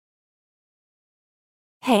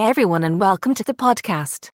Hey everyone and welcome to the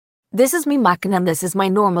podcast. This is me Mackin and this is my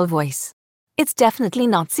normal voice. It's definitely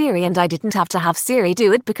not Siri and I didn't have to have Siri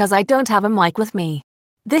do it because I don't have a mic with me.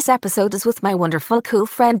 This episode is with my wonderful cool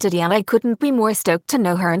friend Diddy and I couldn't be more stoked to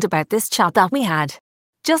know her and about this chat that we had.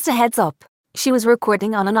 Just a heads up, she was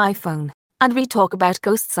recording on an iPhone, and we talk about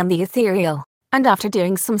ghosts and the ethereal, and after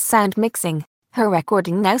doing some sound mixing, her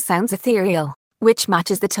recording now sounds ethereal, which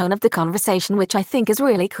matches the tone of the conversation, which I think is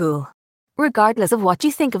really cool. Regardless of what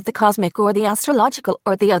you think of the cosmic or the astrological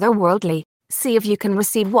or the otherworldly, see if you can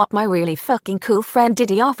receive what my really fucking cool friend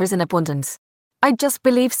Diddy offers in abundance. I just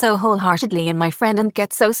believe so wholeheartedly in my friend and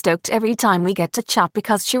get so stoked every time we get to chat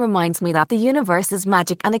because she reminds me that the universe is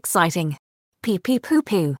magic and exciting. Pee pee poo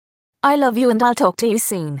poo. I love you and I'll talk to you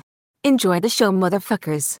soon. Enjoy the show,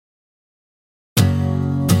 motherfuckers.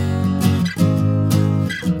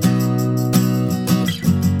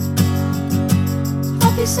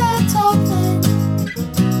 Happy sad talking.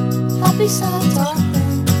 Happy sad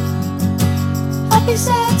talking. Happy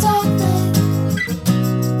sad talking.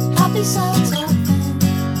 Happy sad talking.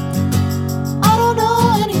 I don't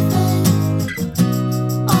know anything.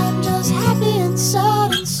 I'm just happy and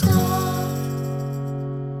sad and stuff.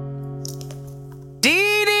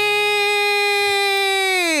 Dee!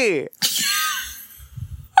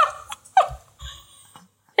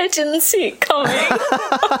 I didn't see it coming.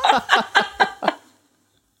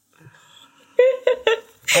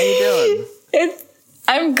 How you doing?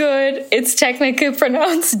 I'm good. It's technically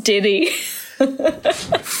pronounced Diddy.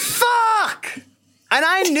 Fuck! And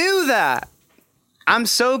I knew that. I'm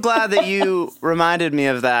so glad that you reminded me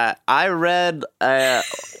of that. I read a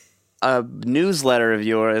newsletter of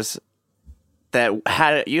yours that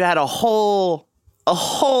had a whole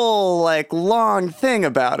like long thing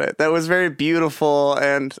about it that was very beautiful,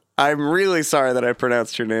 and I'm really sorry that I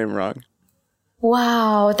pronounced your name wrong.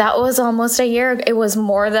 Wow, that was almost a year ago. It was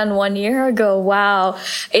more than 1 year ago. Wow.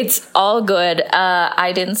 It's all good.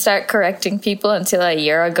 I didn't start correcting people until a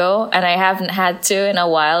year ago, and I haven't had to in a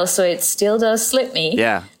while, so it still does slip me.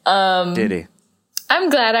 Yeah. Diddy. I'm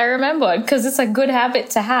glad I remembered, because it's a good habit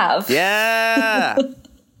to have. Yeah.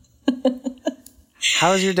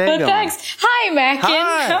 How's your day But going? thanks. Hi, Mackin.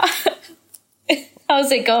 Hi.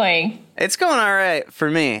 How's it going? It's going all right for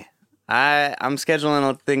me. I'm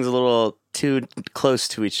scheduling things a little too close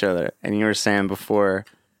to each other. And you were saying before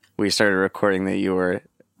we started recording that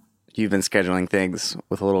you've been scheduling things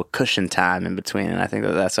with a little cushion time in between. And I think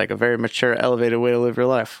that's like a very mature, elevated way to live your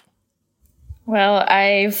life. Well,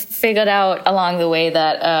 I've figured out along the way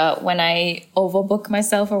that when I overbook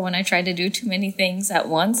myself or when I try to do too many things at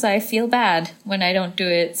once, I feel bad when I don't do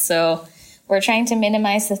it. So we're trying to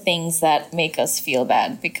minimize the things that make us feel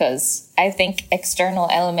bad, because I think external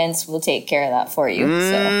elements will take care of that for you.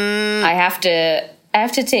 So I have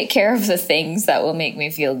to take care of the things that will make me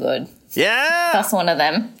feel good. Yeah. That's one of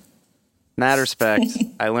them. Mad respect.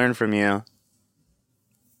 I learned from you.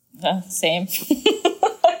 Same.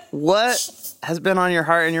 What has been on your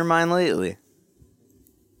heart and your mind lately?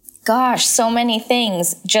 Gosh, so many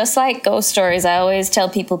things. Just like ghost stories, I always tell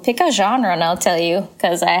people, pick a genre and I'll tell you,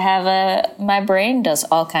 because my brain does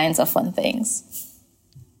all kinds of fun things.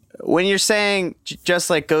 When you're saying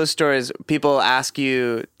just like ghost stories, people ask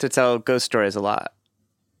you to tell ghost stories a lot.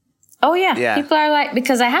 Oh, yeah. Yeah. People are like,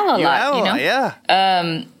 because I have a lot, you know?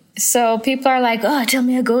 Yeah. So people are like, oh, tell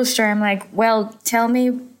me a ghost story. I'm like, well, tell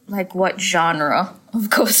me like what genre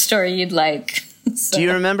of ghost story you'd like. So. Do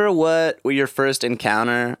you remember what your first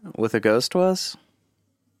encounter with a ghost was?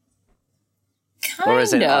 Kind or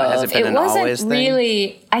has it been an always thing?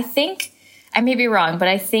 Really, I think, I may be wrong, but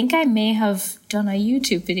I think I may have done a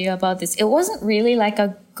YouTube video about this. It wasn't really like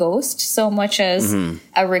a ghost so much as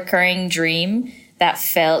a recurring dream that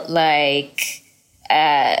felt like,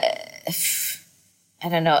 I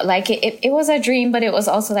don't know, like it was a dream, but it was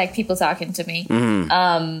also like people talking to me.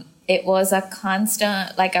 It was a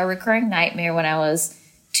constant, like a recurring nightmare when I was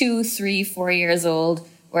 2, 3, 4 years old,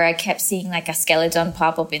 where I kept seeing like a skeleton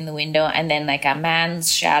pop up in the window, and then like a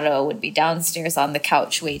man's shadow would be downstairs on the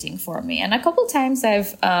couch waiting for me. And a couple times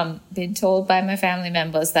I've been told by my family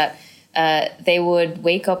members that they would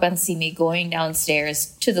wake up and see me going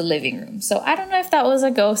downstairs to the living room. So I don't know if that was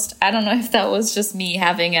a ghost. I don't know if that was just me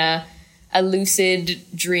having a lucid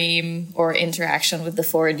dream or interaction with the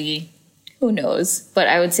 4D. Who knows? But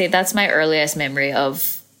I would say that's my earliest memory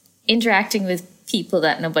of interacting with people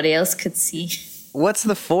that nobody else could see. What's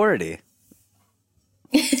the 4D?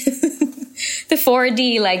 The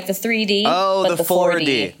 4D, like the 3D. Oh, but the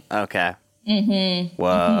 4D. Okay. Mm-hmm.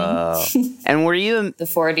 Whoa. And were you... The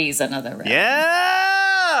 4D is another realm.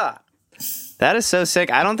 Yeah! That is so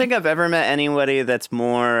sick. I don't think I've ever met anybody that's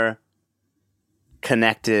more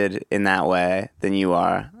connected in that way than you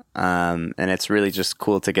are. And it's really just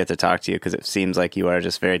cool to get to talk to you because it seems like you are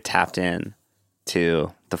just very tapped in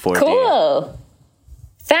to the 4D. Cool.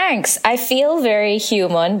 Thanks. I feel very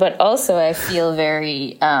human, but also I feel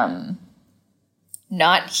very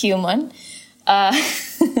not human. And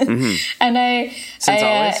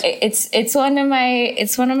it's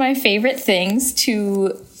one of my favorite things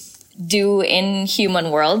to do in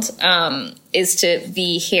human world, is to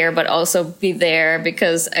be here but also be there,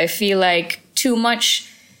 because I feel like too much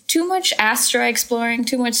astro exploring,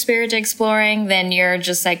 too much spirit exploring, then you're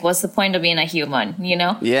just like, what's the point of being a human, you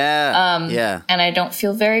know? Yeah. And I don't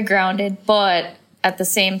feel very grounded, but at the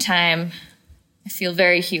same time I feel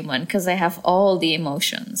very human because I have all the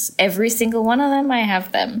emotions. Every single one of them, I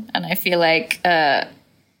have them. And I feel like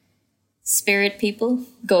spirit people,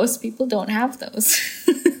 ghost people don't have those.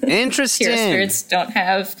 Interesting. Pure spirits don't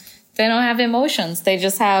have emotions. They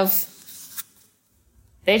just have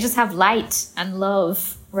light and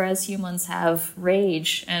love, whereas humans have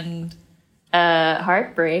rage and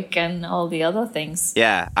heartbreak and all the other things.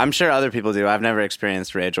 Yeah, I'm sure other people do. I've never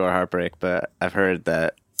experienced rage or heartbreak, but I've heard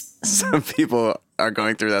that some people are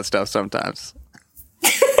going through that stuff sometimes.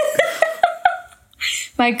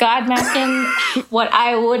 My God, Mackin, what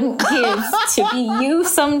I wouldn't give to be you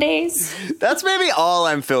some days. That's maybe all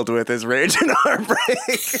I'm filled with is rage and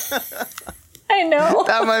heartbreak. I know.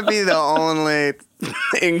 That might be the only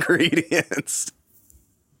ingredients.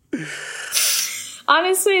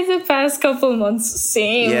 Honestly, the past couple months,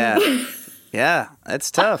 same. Yeah,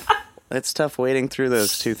 it's tough. It's tough wading through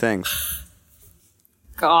those two things.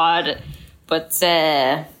 God, but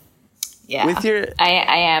yeah,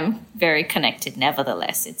 I am very connected.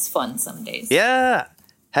 Nevertheless, it's fun some days. Yeah,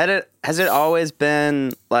 has it always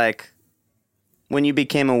been like when you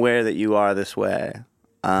became aware that you are this way?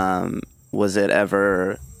 Was it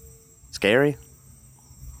ever scary?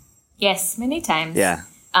 Yes, many times. Yeah.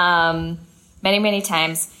 Many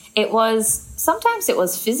times. Sometimes it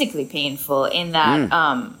was physically painful in that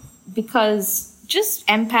because just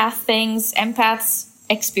empaths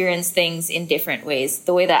experience things in different ways.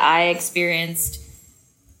 The way that I experienced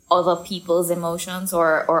other people's emotions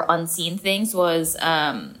or unseen things was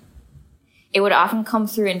it would often come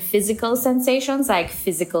through in physical sensations, like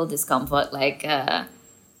physical discomfort, like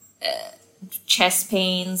chest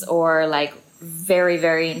pains or like very,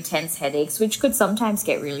 very intense headaches, which could sometimes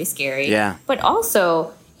get really scary. Yeah. But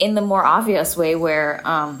also in the more obvious way where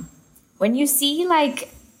when you see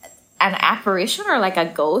like an apparition or like a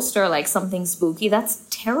ghost or like something spooky, that's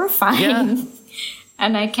terrifying. Yeah.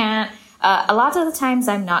 And I can't, a lot of the times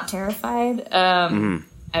I'm not terrified. I'm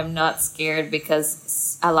not scared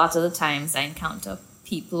because a lot of the times I encounter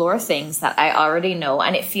people or things that I already know,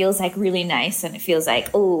 and it feels like really nice, and it feels like,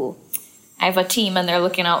 oh, I have a team and they're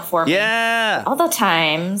looking out for me. Yeah. Other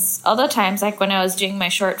times, like when I was doing my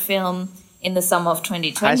short film in the summer of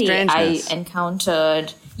 2020, I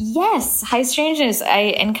encountered, High Strangeness.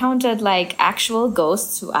 I encountered like actual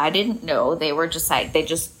ghosts who I didn't know. They were just like, they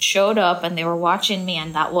just showed up and they were watching me,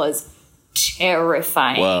 and that was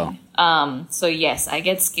terrifying. Whoa. So yes, I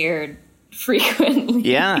get scared frequently.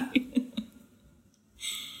 Yeah.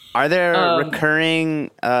 Are there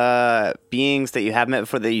recurring beings that you have met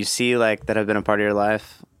before that you see like that have been a part of your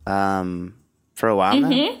life for a while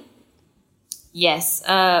now? Yes,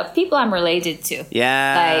 people I'm related to.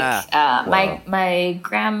 Yeah. Like my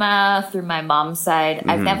grandma through my mom's side.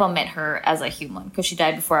 I've never met her as a human because she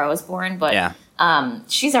died before I was born. But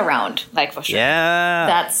she's around, like for sure.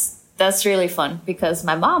 Yeah. That's really fun because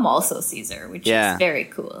my mom also sees her, which is very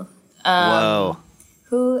cool. Whoa.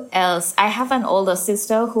 Who else? I have an older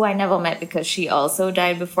sister who I never met because she also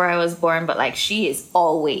died before I was born, but like she is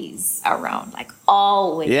always around, like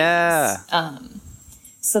always. Yeah.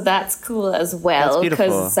 So that's cool as well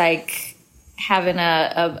because it's like having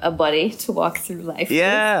a buddy to walk through life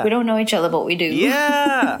with. We don't know each other, but we do.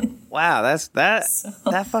 Yeah. Wow,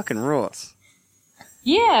 that fucking rules.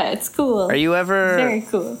 Yeah, it's cool. Are you ever very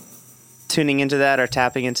cool tuning into that or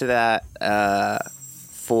tapping into that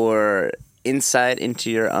for insight into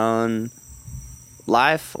your own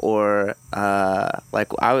life, or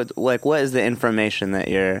what is the information that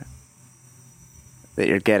you're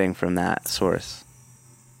getting from that source?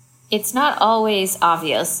 It's not always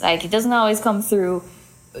obvious. Like it doesn't always come through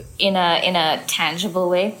in a tangible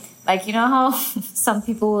way. Like, you know how some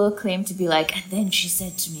people will claim to be like, and then she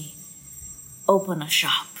said to me, open a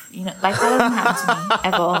shop. You know, like that doesn't happen to me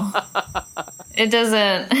at all. It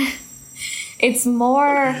doesn't. It's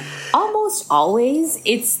more, almost always,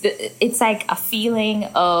 it's like a feeling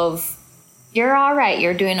of, you're all right,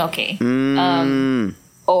 you're doing okay.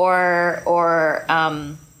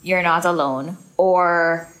 you're not alone,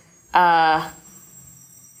 or yeah,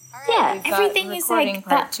 everything is like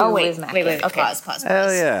that. Oh wait, wait, okay. Pause.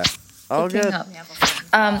 Hell yeah. All good.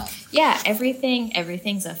 Yeah,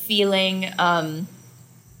 everything's a feeling, and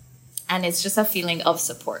it's just a feeling of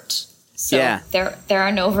support. So Yeah. there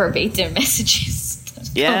are no verbatim messages. that come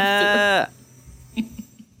Yeah.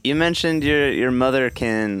 You mentioned your mother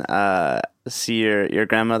can see your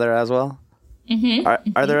grandmother as well.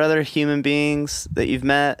 Mm-hmm. Are there other human beings that you've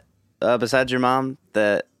met besides your mom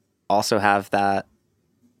that also have that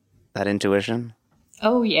intuition?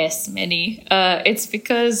 Oh yes, many. It's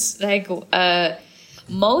because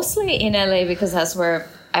mostly in LA, because that's where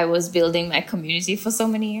I was building my community for so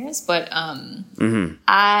many years. But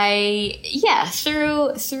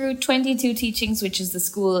through 22 Teachings, which is the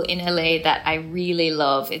school in LA that I really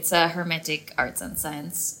love. It's a Hermetic arts and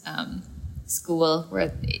science school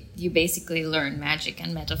where you basically learn magic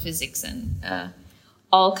and metaphysics and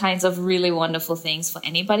all kinds of really wonderful things. For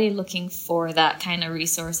anybody looking for that kind of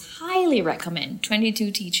resource, highly recommend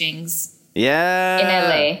 22 Teachings in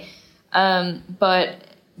LA. But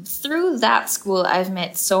through that school, I've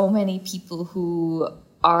met so many people who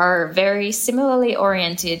are very similarly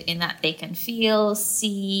oriented in that they can feel,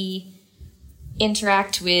 see,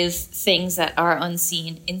 interact with things that are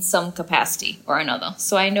unseen in some capacity or another.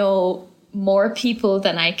 So I know more people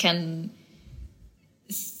than I can...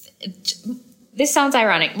 This sounds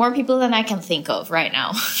ironic. More people than I can think of right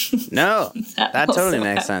now. No, that totally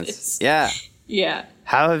makes sense. Yeah. Yeah.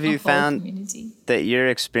 How have you found community. that your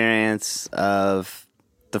experience of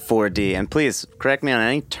the 4D, and please correct me on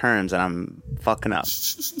any terms that I'm fucking up.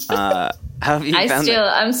 How have you found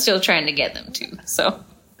that? I'm still trying to get them too. So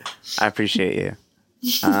I appreciate you.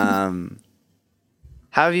 How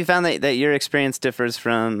have you found that your experience differs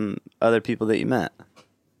from other people that you met?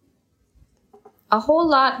 A whole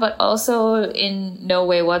lot, but also in no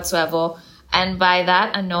way whatsoever. And by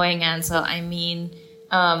that annoying answer, I mean,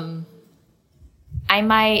 I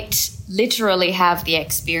might literally have the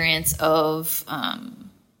experience of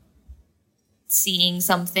seeing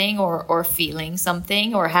something or feeling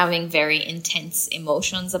something or having very intense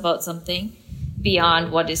emotions about something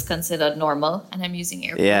beyond what is considered normal. And I'm using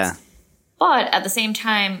air quotes. Yeah. But at the same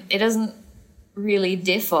time, it doesn't really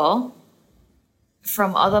differ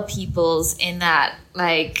from other people's in that,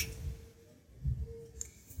 like,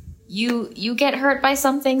 you get hurt by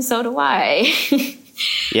something, so do I.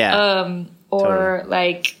 Yeah. Or Totally.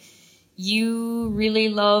 like, you really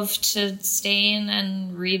love to stay in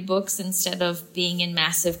and read books instead of being in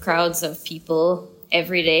massive crowds of people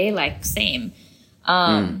every day, like, same.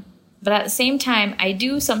 But at the same time, I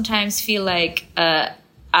do sometimes feel like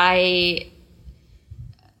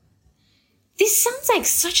this sounds like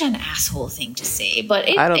such an asshole thing to say, but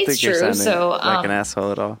I don't it's think true. you're sounding So like an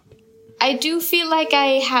asshole at all. I do feel like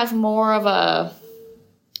I have more of a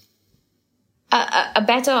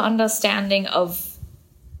better understanding of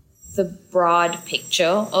the broad picture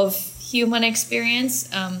of human experience,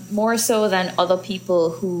 more so than other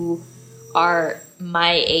people who are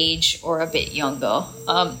my age or a bit younger.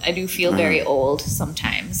 I do feel very old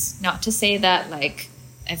sometimes. Not to say that, like,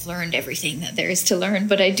 I've learned everything that there is to learn,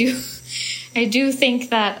 but I do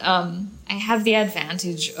think that I have the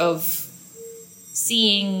advantage of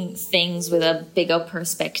seeing things with a bigger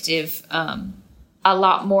perspective a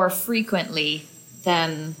lot more frequently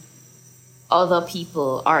than other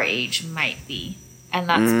people our age might be. And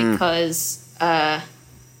that's because I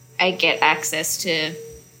get access to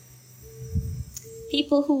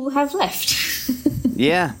people who have left.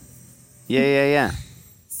 Yeah.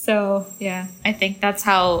 So yeah, I think that's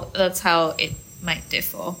how it might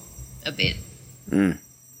differ a bit.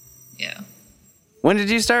 Yeah. When did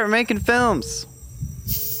you start making films?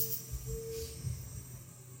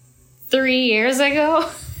 3 years ago.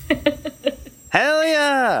 Hell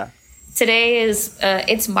yeah! Today is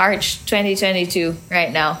it's March 2022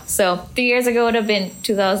 right now. So 3 years ago would have been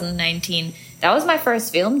 2019. That was my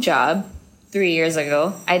first film job 3 years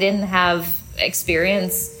ago. I didn't have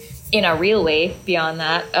experience in a real way beyond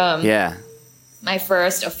that. Yeah. My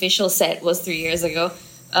first official set was 3 years ago.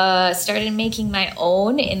 Started making my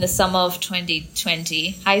own in the summer of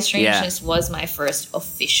 2020. High Strangeness was my first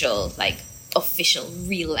official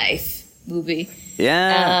real life movie.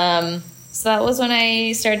 Yeah. So that was when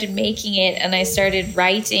I started making it, and I started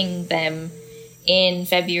writing them in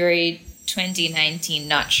February 2019.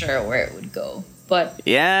 Not sure where it would go, but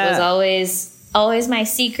Yeah. it was always my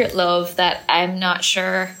secret love that I'm not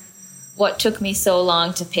sure what took me so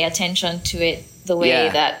long to pay attention to it the way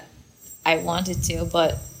that I wanted to,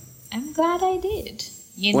 but I'm glad I did.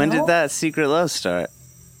 When did that secret love start?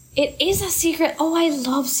 It is a secret. Oh, I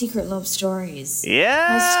love secret love stories. Yeah.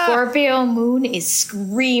 My Scorpio moon is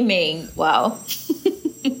screaming. Wow.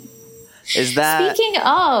 Is that... Speaking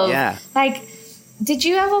of, Yeah. like, did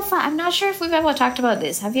you ever I'm not sure if we've ever talked about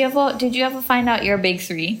this. Did you ever find out your big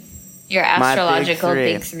three? Your astrological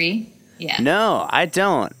big three? Yeah. No, I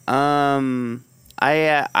don't. I'm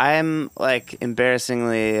like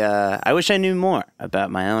embarrassingly, I wish I knew more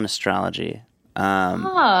about my own astrology.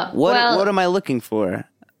 What am I looking for?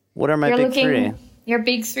 What are my big three? Your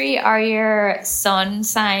big three are your sun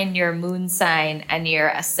sign, your moon sign, and your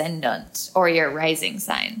ascendant or your rising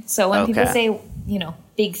sign. So when people say,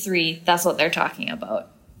 big three, that's what they're talking about.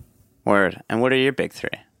 Word. And what are your big three?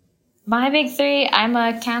 My big three, I'm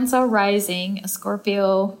a Cancer rising, a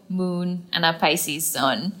Scorpio moon, and a Pisces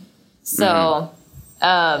sun. So,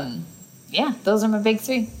 those are my big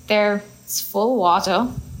three. It's full water,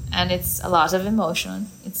 and it's a lot of emotion.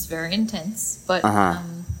 It's very intense, but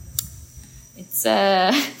it's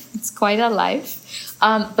quite a life.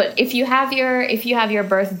 But if you have your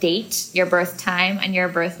birth date, your birth time, and your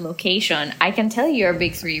birth location, I can tell you your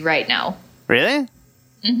big three right now. Really?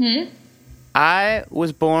 Mm-hmm. I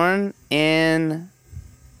was born in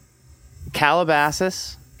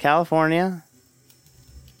Calabasas, California.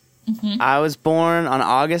 Mm-hmm. I was born on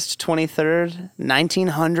August 23rd,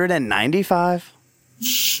 1995.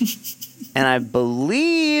 And I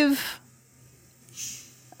believe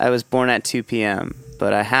I was born at 2 p.m.,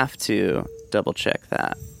 but I have to double check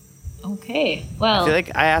that. Okay, well... I feel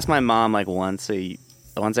like I ask my mom like once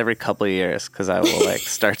every couple of years because I will like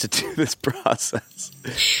start to do this process.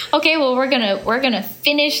 Okay, well we're gonna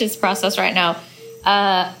finish this process right now.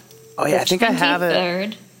 I think 23rd. I have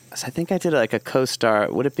it. I think I did like a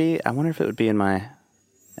CoStar. Would it be? I wonder if it would be in my...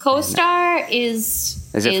 CoStar is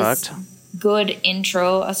it fucked? Good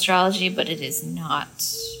intro astrology, but it is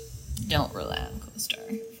not. Don't rely on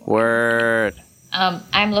CoStar. Word.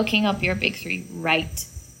 I'm looking up your big three right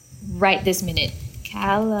this minute.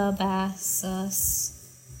 Calabasas,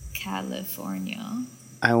 California.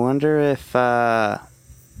 I wonder if I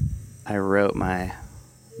wrote my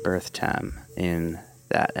birth time in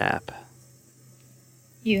that app.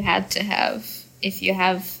 You had to have. If you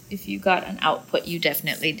got an output, you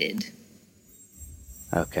definitely did.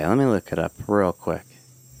 Okay, let me look it up real quick.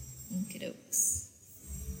 Okey-dokes.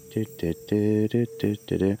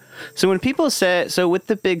 So when people say, with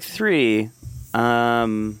the big three,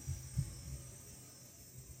 when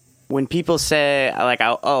people say like,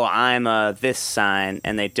 I'm this sign,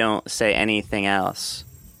 and they don't say anything else,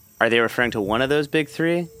 are they referring to one of those big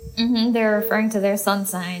three? Mm-hmm. They're referring to their sun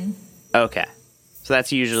sign. Okay, so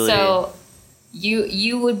that's usually... So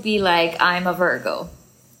you would be like, I'm a Virgo.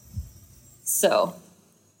 So.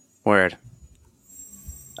 Word.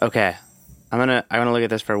 Okay, I'm gonna look at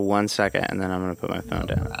this for 1 second, and then I'm gonna put my phone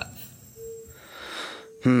down.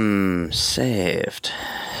 Saved.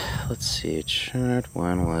 Let's see, chart.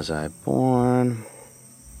 When was I born?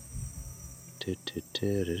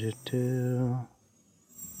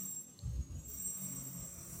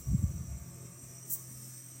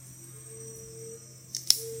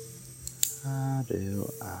 How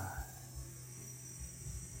do I...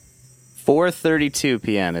 4:32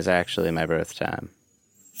 p.m. is actually my birth time.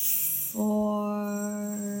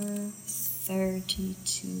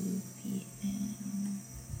 4:32 p.m.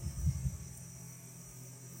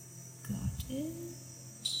 Got it.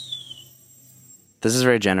 This is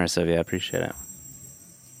very generous of you. I appreciate it.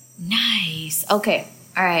 Nice. Okay.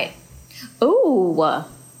 All right. Ooh.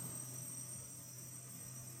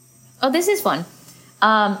 Oh, this is fun.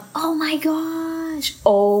 Oh my gosh.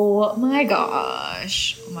 Oh my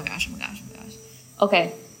gosh.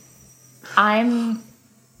 Okay.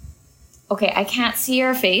 I can't see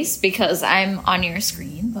your face because I'm on your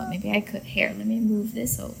screen, but maybe I could. Here, let me move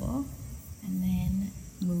this over. And then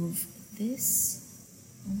move this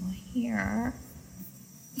over here.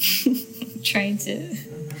 trying to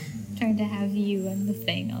have you and the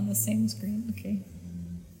thing on the same screen. Okay.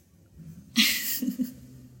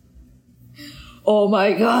 Oh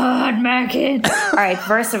my God, Mackin. All right,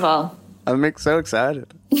 first of all, I'm so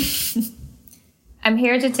excited. I'm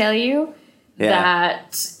here to tell you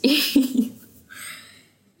that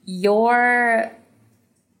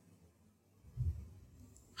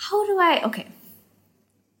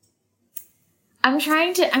I'm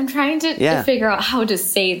trying to figure out how to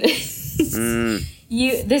say this.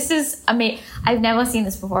 This is I've never seen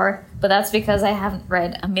this before, but that's because I haven't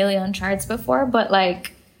read a million charts before, but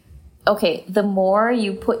like, okay, the more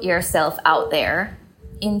you put yourself out there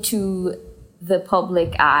into the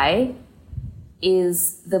public eye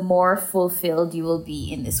is the more fulfilled you will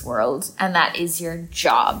be in this world. And that is your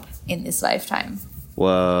job in this lifetime.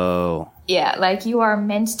 Whoa. Yeah, like you are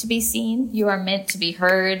meant to be seen, you are meant to be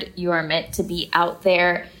heard, you are meant to be out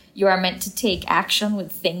there, you are meant to take action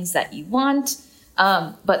with things that you want,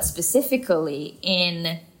 but specifically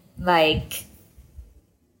in like,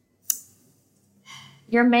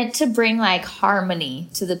 you're meant to bring like harmony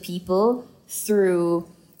to the people through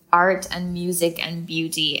art and music and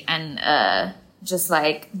beauty and just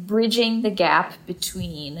like bridging the gap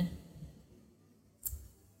between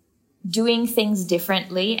doing things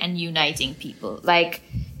differently and uniting people. Like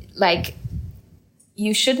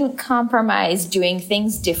you shouldn't compromise doing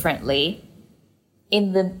things differently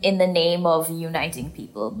in the name of uniting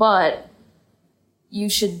people, but you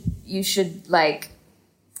should like,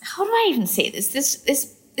 how do I even say this?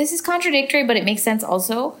 This is contradictory, but it makes sense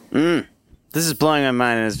also. This is blowing my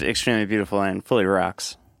mind and is extremely beautiful and fully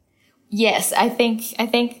rocks. Yes, I think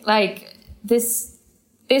like this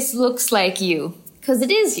looks like you. Because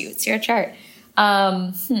it is you. It's your chart.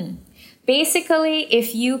 Basically,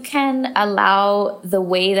 if you can allow the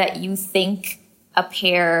way that you think,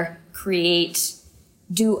 appear, create,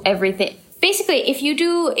 do everything. Basically, if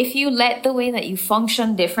you let the way that you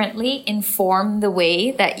function differently inform the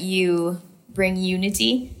way that you bring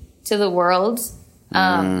unity to the world,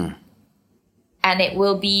 and it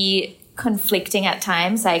will be conflicting at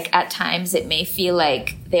times. Like at times it may feel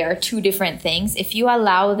like they are two different things. If you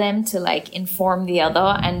allow them to like inform the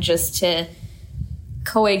other and just to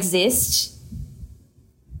coexist,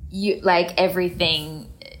 you like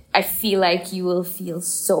everything, I feel like you will feel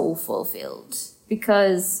so fulfilled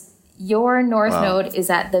because your North Node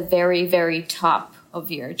is at the very, very top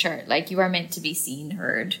of your chart. Like you are meant to be seen,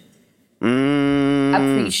 heard,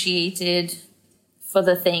 appreciated for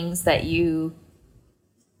the things that you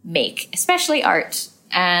make, especially art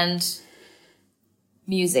and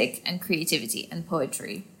music and creativity and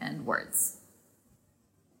poetry and words.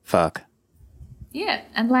 Fuck. Yeah,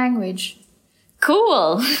 and language.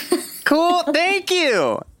 Cool. Cool. Thank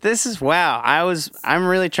you. This is wow. I'm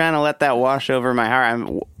really trying to let that wash over my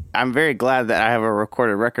heart. I'm very glad that I have a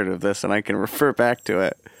recorded record of this and I can refer back to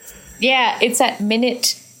it. Yeah, it's at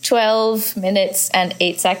minute 12 minutes and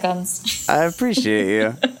 8 seconds. I appreciate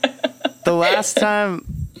you. The last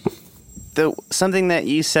time something that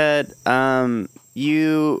you said,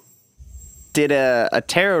 you did a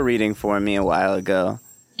tarot reading for me a while ago,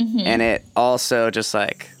 and it also just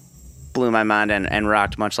like blew my mind and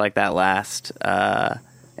rocked much like that last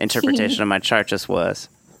interpretation of my chart just was.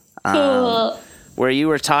 Cool. Where you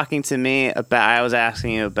were talking to me about, I was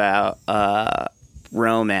asking you about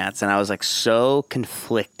romance, and I was like so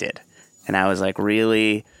conflicted, and I was like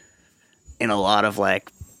really in a lot of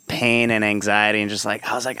like pain and anxiety, and just like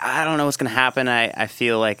I was like, I don't know what's gonna happen. I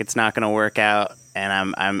feel like it's not gonna work out,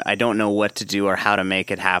 and I don't know what to do or how to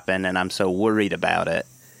make it happen, and I'm so worried about it.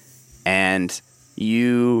 And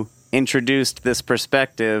you introduced this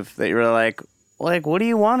perspective that you were like, what do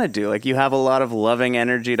you want to do? Like you have a lot of loving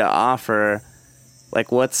energy to offer.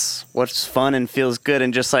 Like what's fun and feels good,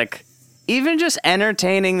 and just like even just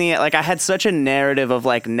entertaining like I had such a narrative of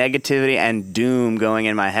like negativity and doom going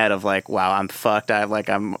in my head of like, wow, I'm fucked.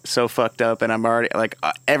 I'm so fucked up, and I'm already like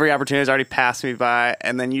every opportunity has already passed me by.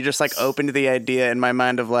 And then you just like opened to the idea in my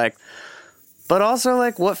mind of like, but also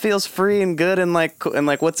like what feels free and good and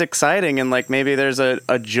like what's exciting, and like maybe there's a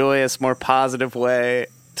joyous, more positive way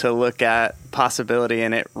to look at possibility.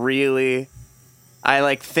 And it really, I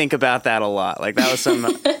like think about that a lot. Like that was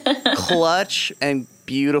some clutch and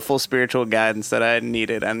beautiful spiritual guidance that I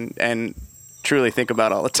needed and truly think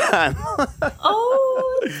about all the time.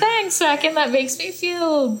 Oh, thanks, Racken. That makes me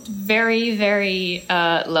feel very, very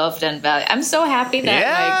loved and valued. I'm so happy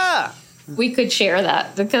that like we could share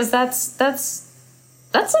that, because that's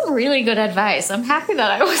some really good advice. I'm happy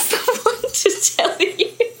that I was the one to tell you.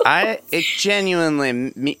 It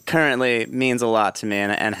genuinely currently means a lot to me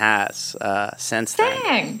and has since then.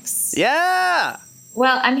 Thanks. Yeah.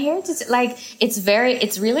 Well, I'm here to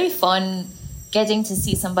it's really fun getting to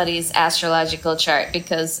see somebody's astrological chart,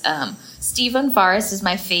 because Stephen Forrest is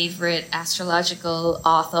my favorite astrological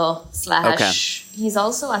author / he's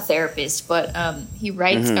also a therapist, but he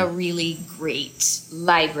writes a really great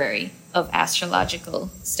library of astrological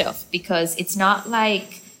stuff, because it's not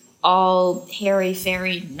like all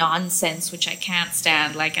hairy-fairy nonsense, which I can't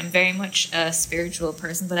stand. Like, I'm very much a spiritual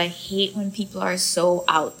person, but I hate when people are so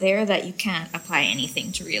out there that you can't apply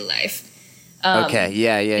anything to real life.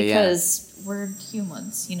 Because we're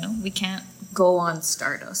humans, we can't go on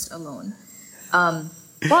Stardust alone.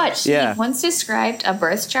 But he once described a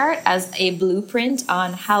birth chart as a blueprint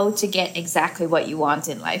on how to get exactly what you want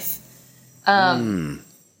in life. And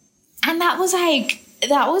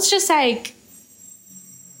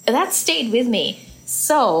that stayed with me.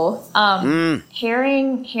 So,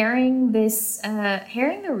 hearing the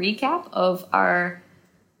recap of our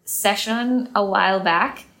session a while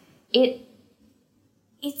back,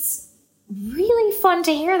 it's really fun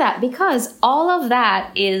to hear that, because all of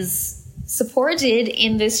that is supported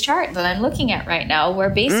in this chart that I'm looking at right now, where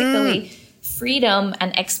basically freedom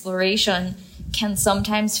and exploration can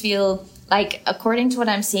sometimes feel like, according to what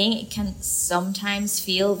I'm seeing, it can sometimes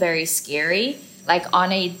feel very scary, like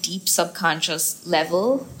on a deep subconscious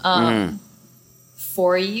level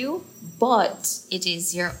for you, but it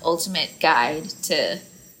is your ultimate guide to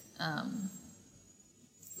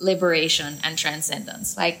liberation and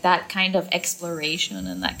transcendence. Like that kind of exploration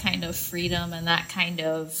and that kind of freedom and that kind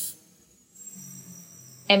of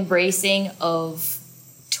embracing of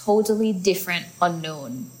totally different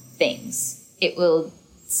unknown things. It will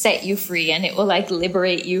set you free, and it will like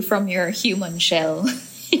liberate you from your human shell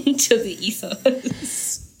into the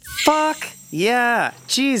ethos. Fuck yeah,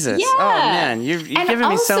 Jesus! Yeah. Oh man, you've given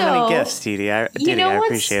me so many gifts, Didi. I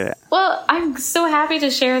appreciate it. Well, I'm so happy to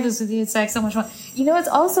share this with you. It's like so much fun. You know what's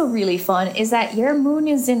also really fun is that your moon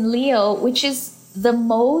is in Leo, which is the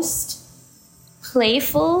most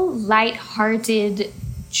playful, lighthearted,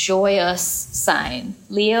 joyous sign.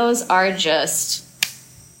 Leos are just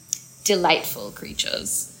delightful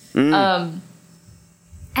creatures.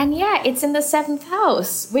 And yeah, it's in the 7th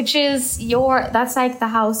house, which is that's like the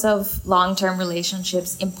house of long-term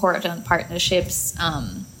relationships, important partnerships,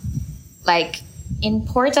 like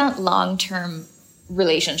important long-term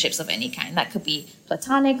relationships of any kind. That could be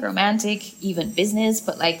platonic, romantic, even business,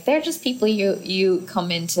 but like they're just people you come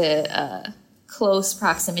into close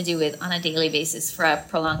proximity with on a daily basis for a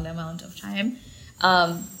prolonged amount of time.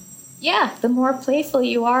 Yeah, the more playful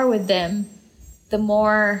you are with them, the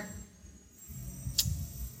more...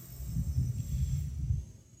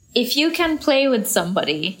 If you can play with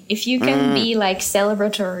somebody, if you can be like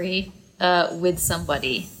celebratory with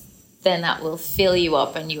somebody, then that will fill you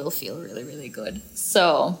up and you will feel really, really good.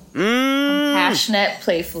 So, compassionate,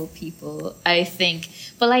 playful people, I think.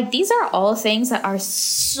 But like these are all things that are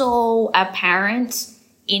so apparent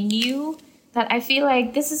in you that I feel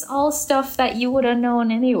like this is all stuff that you would have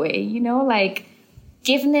known anyway, you know, like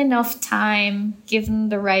given enough time, given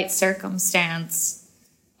the right circumstance,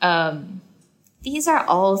 these are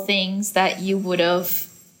all things that you would have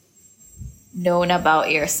known about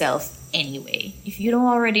yourself anyway. If you don't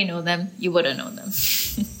already know them, you would have known them.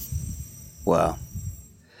 Well,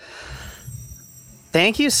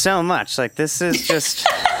 thank you so much. Like, this is just,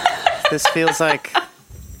 this feels like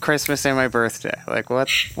Christmas and my birthday. Like, what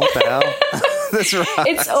the hell? This rocks.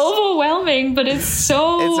 It's overwhelming, but it's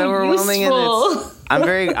so overwhelming, useful.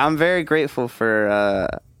 and I'm very grateful for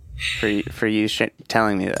you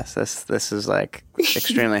telling me this. This is like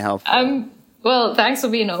extremely helpful. Well, thanks for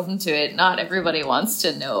being open to it. Not everybody wants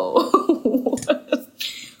to know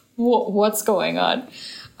what's going on.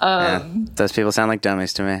 Those people sound like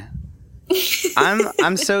dummies to me.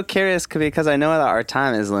 I'm so curious because I know that our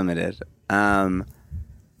time is limited.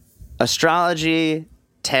 Astrology,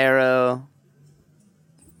 tarot,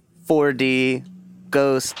 4D,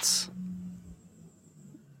 ghosts.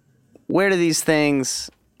 Where do these things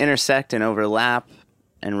intersect and overlap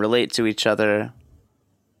and relate to each other?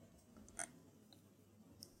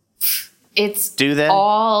 Do they?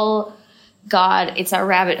 All God. It's a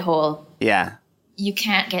rabbit hole. Yeah. You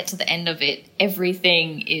can't get to the end of it.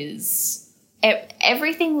 Everything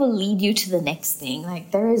will lead you to the next thing.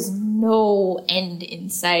 Like there is no end in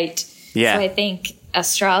sight. Yeah. So I think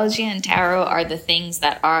astrology and tarot are the things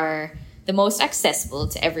that are the most accessible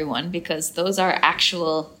to everyone, because those are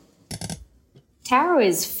actual... Tarot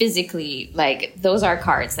is physically, like, those are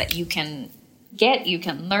cards that you can get, you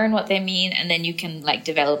can learn what they mean, and then you can, like,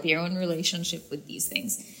 develop your own relationship with these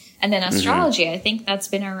things. And then astrology, I think that's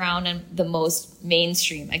been around and the most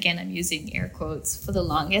mainstream. Again, I'm using air quotes for the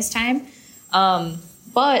longest time.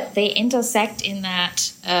 But they intersect in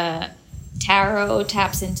that tarot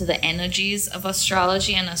taps into the energies of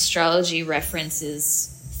astrology, and astrology references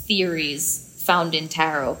theories found in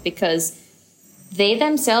tarot, because they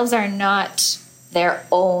themselves are not their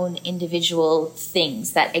own individual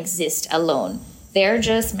things that exist alone. They're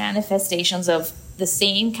just manifestations of the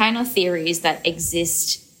same kind of theories that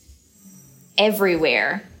exist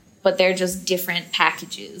everywhere, but they're just different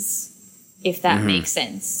packages, if that makes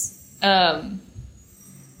sense.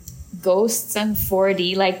 Ghosts and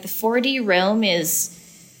 4D, like the 4D realm is,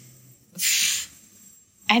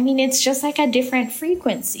 I mean, it's just like a different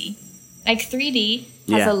frequency. Like 3D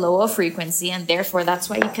has a lower frequency, and therefore that's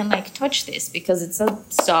why you can like touch this, because it's a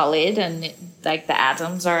solid and like the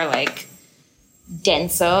atoms are like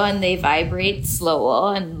denser and they vibrate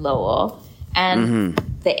slower and lower. And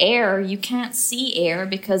the air, you can't see air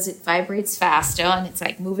because it vibrates faster and it's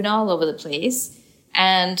like moving all over the place.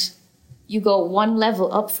 And you go one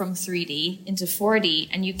level up from 3D into 4D,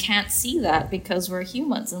 and you can't see that because we're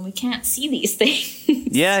humans and we can't see these things.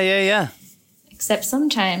 Yeah. Except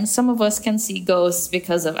sometimes some of us can see ghosts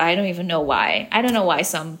because of, I don't even know why. I don't know why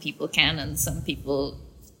some people can and some people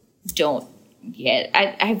don't yet.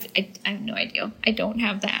 I have no idea. I don't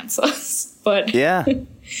have the answers. But yeah.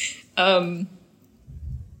 That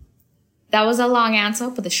was a long answer,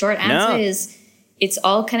 but the short answer is it's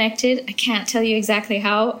all connected. I can't tell you exactly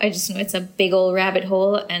how. I just know it's a big old rabbit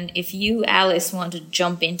hole. And if you, Alice, want to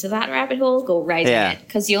jump into that rabbit hole, go right ahead,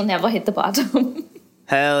 because you'll never hit the bottom.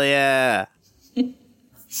 Hell yeah.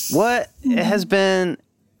 What has been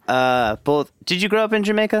both... Did you grow up in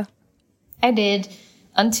Jamaica? I did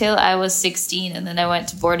until I was 16, and then I went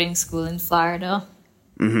to boarding school in Florida.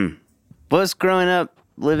 Mm-hmm. What's growing up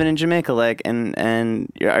living in Jamaica like? And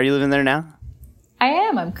are you living there now? I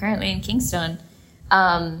am. I'm currently in Kingston.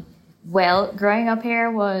 Well, growing up here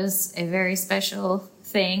was a very special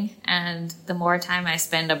thing, and the more time I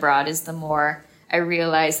spend abroad is the more I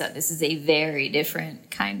realize that this is a very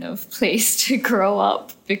different kind of place to grow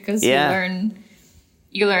up, because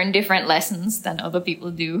you learn different lessons than other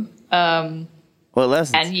people do. What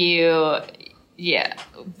lessons? And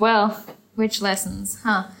well, which lessons?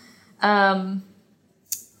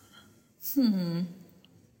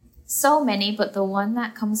 So many, but the one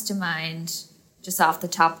that comes to mind just off the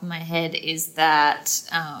top of my head is that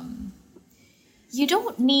you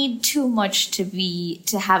don't need too much to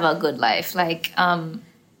have a good life. Like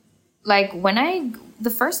when the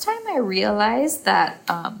first time I realized that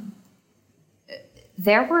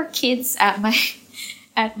there were kids at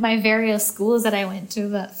my various schools that I went to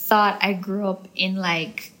that thought I grew up in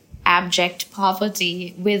like abject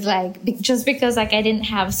poverty with just because I didn't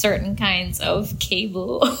have certain kinds of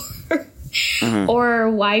cable or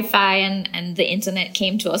Wi-Fi and the internet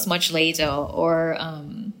came to us much later, or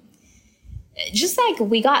just like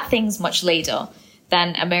we got things much later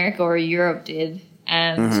than America or Europe did.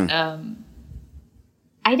 And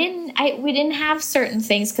we didn't have certain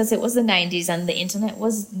things because it was the 90s and the internet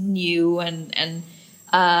was new and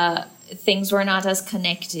things were not as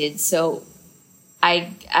connected. So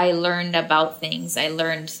I learned about things. I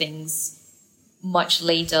learned things much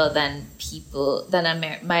later than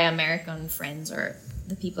my American friends or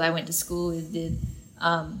the people I went to school with did.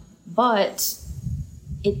 But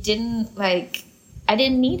it didn't I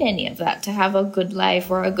didn't need any of that to have a good life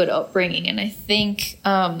or a good upbringing. And I think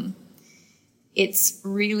it's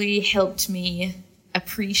really helped me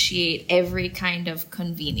appreciate every kind of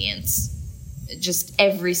convenience, just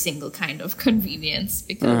every single kind of convenience,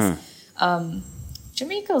 because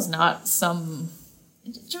Jamaica's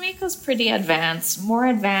pretty advanced, more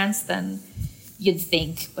advanced than you'd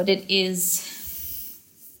think, but it's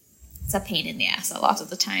a pain in the ass a lot of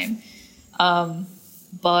the time.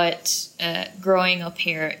 But growing up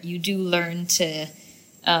here, you do learn to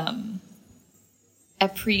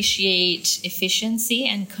appreciate efficiency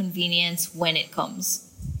and convenience when it comes.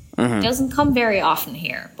 It doesn't come very often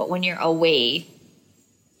here, but when you're away,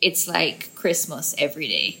 it's like Christmas every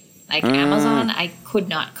day. Like Amazon, I could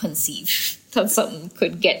not conceive that something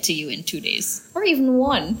could get to you in 2 days or even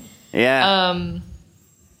one. Yeah.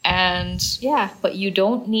 But you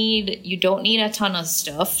don't need a ton of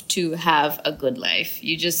stuff to have a good life.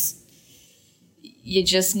 You just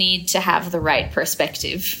need to have the right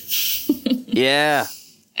perspective. Yeah.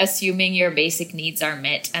 Assuming your basic needs are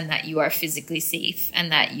met and that you are physically safe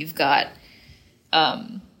and that you've got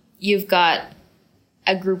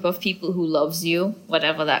a group of people who loves you,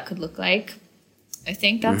 whatever that could look like. I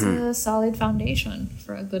think that's a solid foundation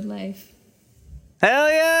for a good life. Hell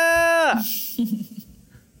yeah!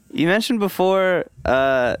 You mentioned before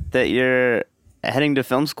that you're heading to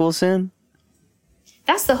film school soon?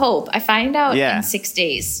 That's the hope. I find out in 6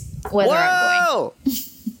 days whether I'm going.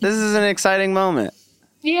 This is an exciting moment.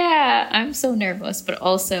 Yeah, I'm so nervous, but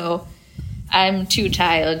also I'm too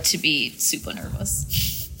tired to be super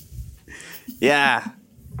nervous. Yeah.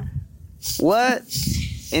 What,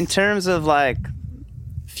 in terms of like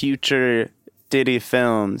future Diddy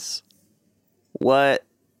films, what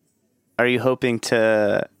are you hoping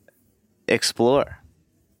to explore?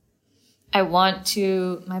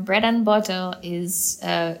 My bread and butter is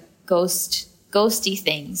ghosty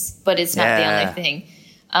things, but it's not the only thing.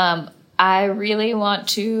 I really want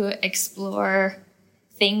to explore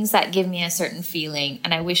things that give me a certain feeling,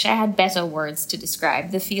 and I wish I had better words to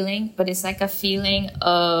describe the feeling, but it's like a feeling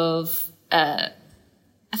of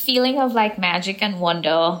like magic and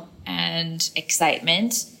wonder and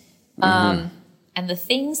excitement. And the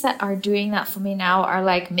things that are doing that for me now are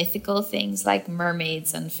like mythical things like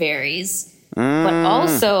mermaids and fairies. But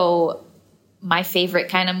also my favorite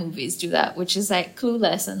kind of movies do that, which is like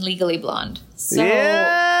Clueless and Legally Blonde. So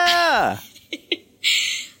Yeah.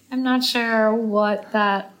 I'm not sure what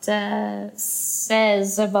that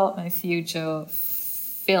says about my future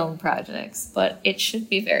film projects, but it should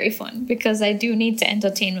be very fun because I do need to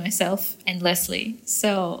entertain myself endlessly.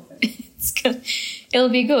 So it'll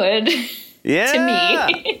be good. Yeah. To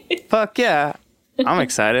me. Fuck yeah. I'm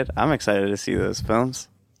excited. I'm excited to see those films.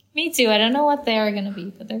 Me too. I don't know what they are going to be,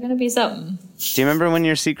 but they're going to be something. Do you remember when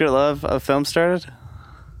your secret love of film started?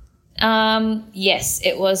 Yes,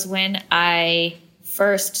 it was when I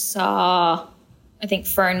first saw, I think,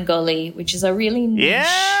 Fern Gully, which is a really niche. Yeah.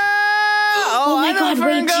 Oh my I know God,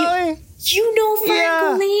 Fern wait, Gully. You know Fern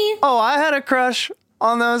Gully? Oh, I had a crush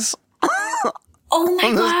on those. Oh my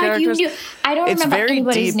on those God, you characters. knew. I don't It's remember very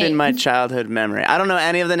anybody's deep name. in my childhood memory. I don't know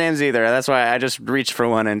any of the names either. That's why I just reached for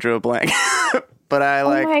one and drew a blank. But I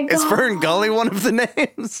like, my is God. Fern Gully one of the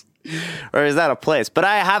names? Or is that a place? But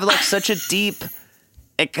I have like such a deep,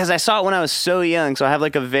 because I saw it when I was so young. So I have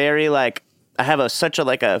like a very like, I have such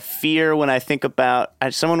a fear when I think about,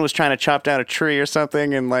 someone was trying to chop down a tree or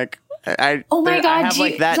something. And like, Oh my God, I have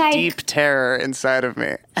like that like- deep terror inside of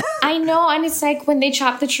me. I know, and it's like when they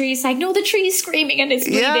chop the tree, it's like, no, the tree's screaming and it's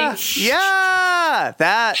bleeding. Yeah.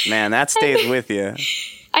 That stays with you.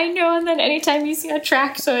 I know, and then anytime you see a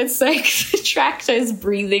tractor, it's like the tractor is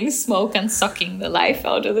breathing smoke and sucking the life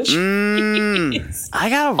out of the trees. I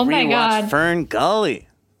gotta Oh my rewatch God. Fern Gully.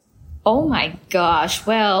 Oh my gosh.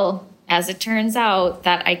 Well, as it turns out,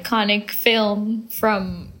 that iconic film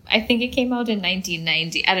from, I think it came out in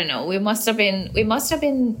 1990. I don't know. We must have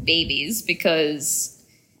been babies because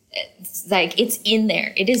it's in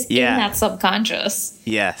there. It is in that subconscious.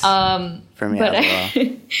 Yes. For me But as well.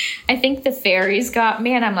 I think the fairies got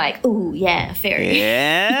me, and I'm like, ooh, yeah, fairy.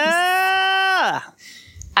 Yeah.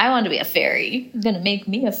 I want to be a fairy. You're gonna make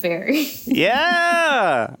me a fairy.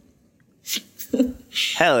 Yeah.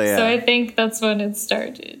 Hell yeah. So I think that's when it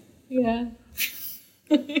started. Yeah.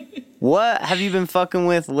 What have you been fucking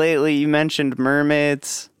with lately? You mentioned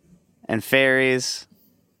mermaids and fairies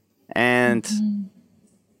and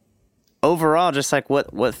overall just like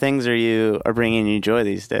what things are bringing you joy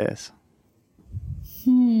these days?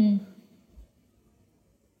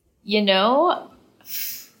 You know,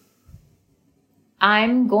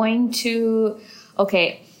 I'm going to,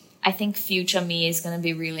 okay, I think future me is going to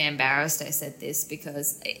be really embarrassed I said this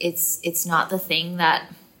because it's not the thing that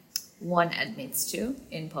one admits to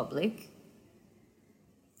in public.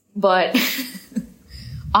 But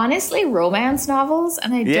honestly, romance novels,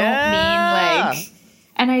 and I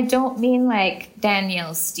don't mean like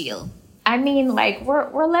Danielle Steele. I mean like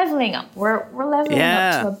we're leveling up. We're leveling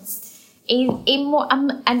up to a more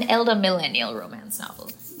an elder millennial romance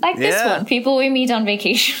novel. Like this one, People We Meet on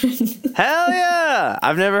Vacation. Hell yeah.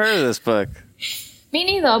 I've never heard of this book. Me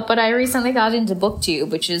neither, but I recently got into BookTube,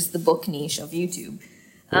 which is the book niche of YouTube.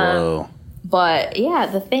 Whoa. But yeah,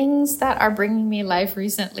 the things that are bringing me life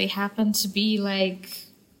recently happen to be like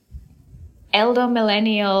elder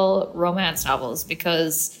millennial romance novels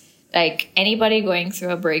because like anybody going through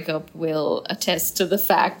a breakup will attest to the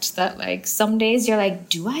fact that like some days you're like,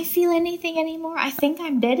 do I feel anything anymore? I think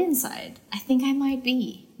I'm dead inside. I think I might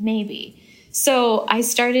be, maybe. So I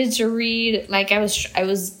started to read, like I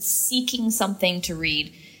was seeking something to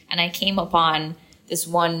read, and I came upon this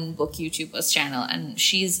one book YouTuber's channel, and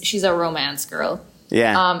she's a romance girl.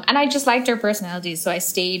 Yeah. And I just liked her personality, so I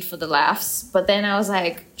stayed for the laughs. But then I was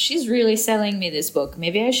like, she's really selling me this book.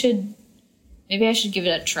 Maybe I should give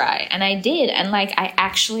it a try. And I did, and like I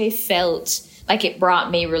actually felt like it brought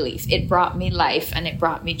me relief. It brought me life, and it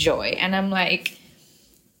brought me joy. And I'm like,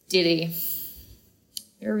 Diddy,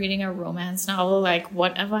 you're reading a romance novel. Like,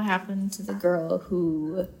 whatever happened to the girl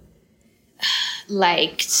who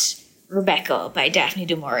liked Rebecca by Daphne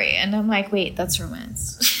du Maurier? And I'm like, wait, that's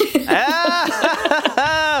romance.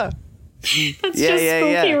 That's just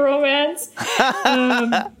spooky romance.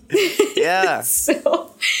 Yeah.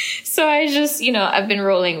 So I just, I've been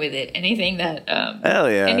rolling with it. Anything that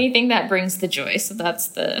Hell yeah. anything that brings the joy. So that's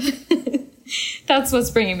that's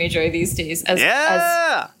what's bringing me joy these days. As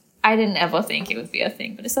I didn't ever think it would be a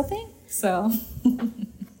thing, but it's a thing. So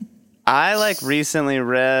I like recently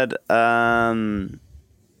read the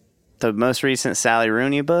most recent Sally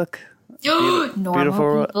Rooney book.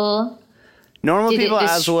 Normal People. Normal People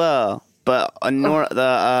as well. But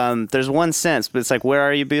there's one sense, but it's like, Where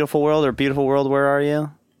Are You, Beautiful World, or Beautiful World, Where Are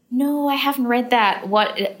You? No, I haven't read that.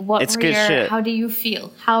 What It's good shit. How do you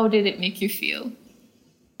feel? How did it make you feel?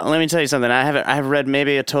 let me tell you something. I've read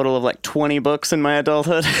maybe a total of like 20 books in my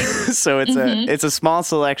adulthood. So it's a small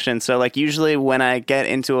selection. So like usually when I get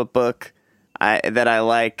into a book that I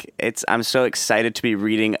like, I'm so excited to be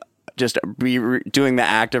reading, just doing the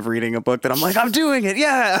act of reading a book that I'm like, I'm doing it.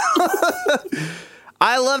 Yeah.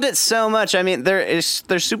 I loved it so much. I mean, they're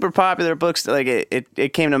super popular books. Like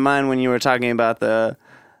it came to mind when you were talking about the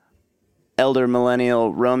elder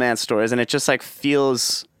millennial romance stories, and it just like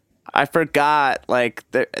feels, I forgot, like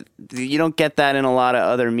you don't get that in a lot of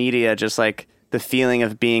other media, just like the feeling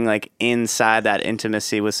of being like inside that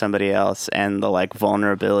intimacy with somebody else and the like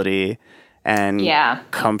vulnerability and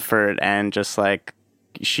comfort, and just like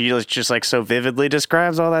she just like so vividly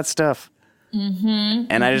describes all that stuff.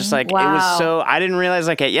 And I just like, it was so, I didn't realize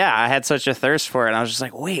like, I had such a thirst for it. And I was just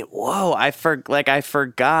like, wait, whoa, I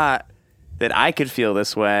forgot that I could feel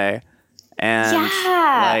this way. And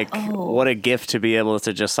what a gift to be able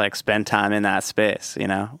to just like spend time in that space, you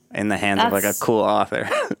know, in the hands of like a cool author,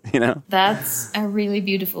 you know? That's a really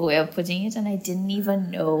beautiful way of putting it. And I didn't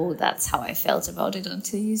even know that's how I felt about it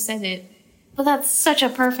until you said it. But that's such a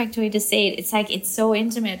perfect way to say it. It's like, it's so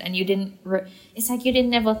intimate, and you didn't, you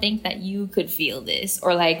didn't ever think that you could feel this,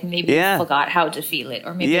 or like maybe you forgot how to feel it,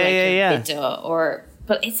 or maybe you're bitter,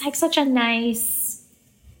 but it's like such a nice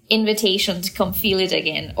invitation to come feel it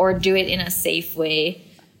again, or do it in a safe way.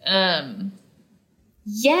 Wow.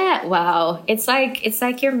 It's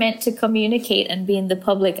like you're meant to communicate and be in the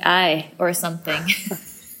public eye or something.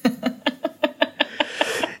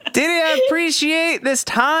 Did I appreciate this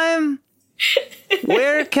time?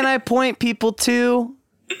 Where can I point people to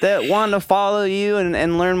that want to follow you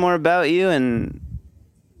and learn more about you and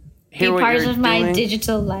hear be what part you're of my doing?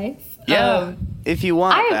 digital life? Yeah, if you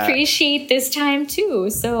want. I appreciate this time too.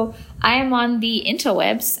 So I am on the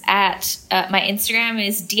interwebs at my Instagram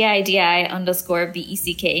is DIDI_BECK,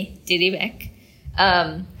 Diddy Beck.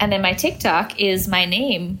 And then my TikTok is my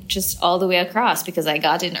name just all the way across because I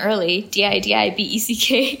got in early,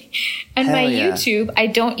 DIDIBECK. And Hell my yeah. YouTube, I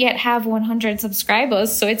don't yet have 100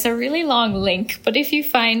 subscribers, so it's a really long link. But if you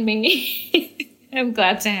find me, I'm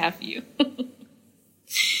glad to have you.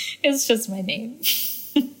 It's just my name.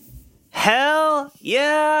 Hell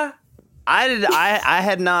yeah. I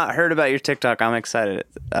had not heard about your TikTok. I'm excited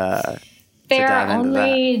There dive are into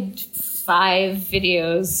only 5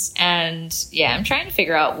 videos, and I'm trying to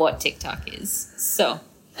figure out what TikTok is. So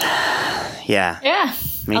yeah.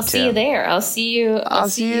 Me I'll too. see you there. I'll see you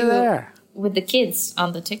there with the kids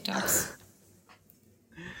on the TikToks.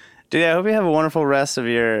 Dude, I hope you have a wonderful rest of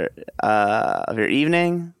your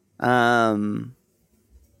evening.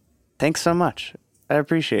 Thanks so much. I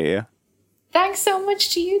appreciate you. Thanks so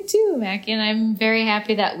much to you too, Mac, and I'm very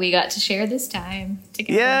happy that we got to share this time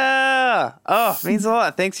together. Yeah. Oh, means a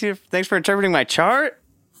lot. Thanks for interpreting my chart.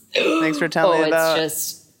 Thanks for telling me about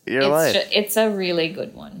your life. It's a really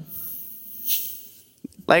good one.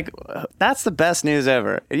 Like, that's the best news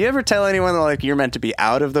ever. Did you ever tell anyone that like you're meant to be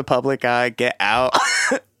out of the public eye? Get out.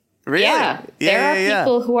 Really? Yeah. There are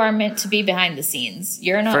people who are meant to be behind the scenes.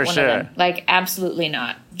 You're not For one sure. of them. Like, absolutely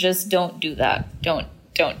not. Just don't do that. Don't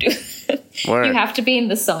do it. Word. You have to be in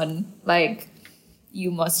the sun. Like,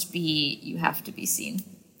 you have to be seen.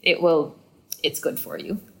 It's good for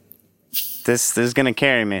you. This is gonna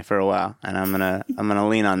carry me for a while, and I'm gonna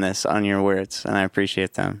lean on your words, and I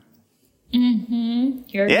appreciate them.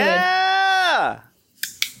 You're good. Yeah.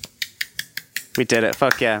 We did it.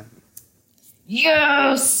 Fuck yeah.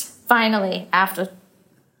 Yes! Finally, after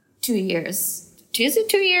 2 years. Is it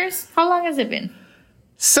 2 years? How long has it been?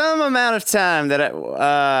 Some amount of time that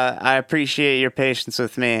I appreciate your patience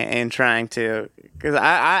with me in trying to, because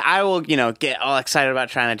I will, get all excited about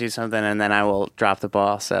trying to do something, and then I will drop the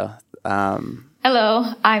ball. So,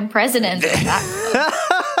 Hello, I'm president of that.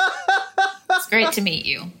 It's great to meet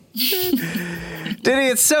you. Diddy,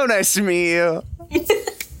 it's so nice to meet you.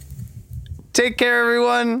 Take care,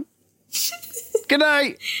 everyone. Good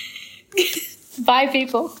night. Bye,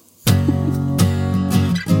 people.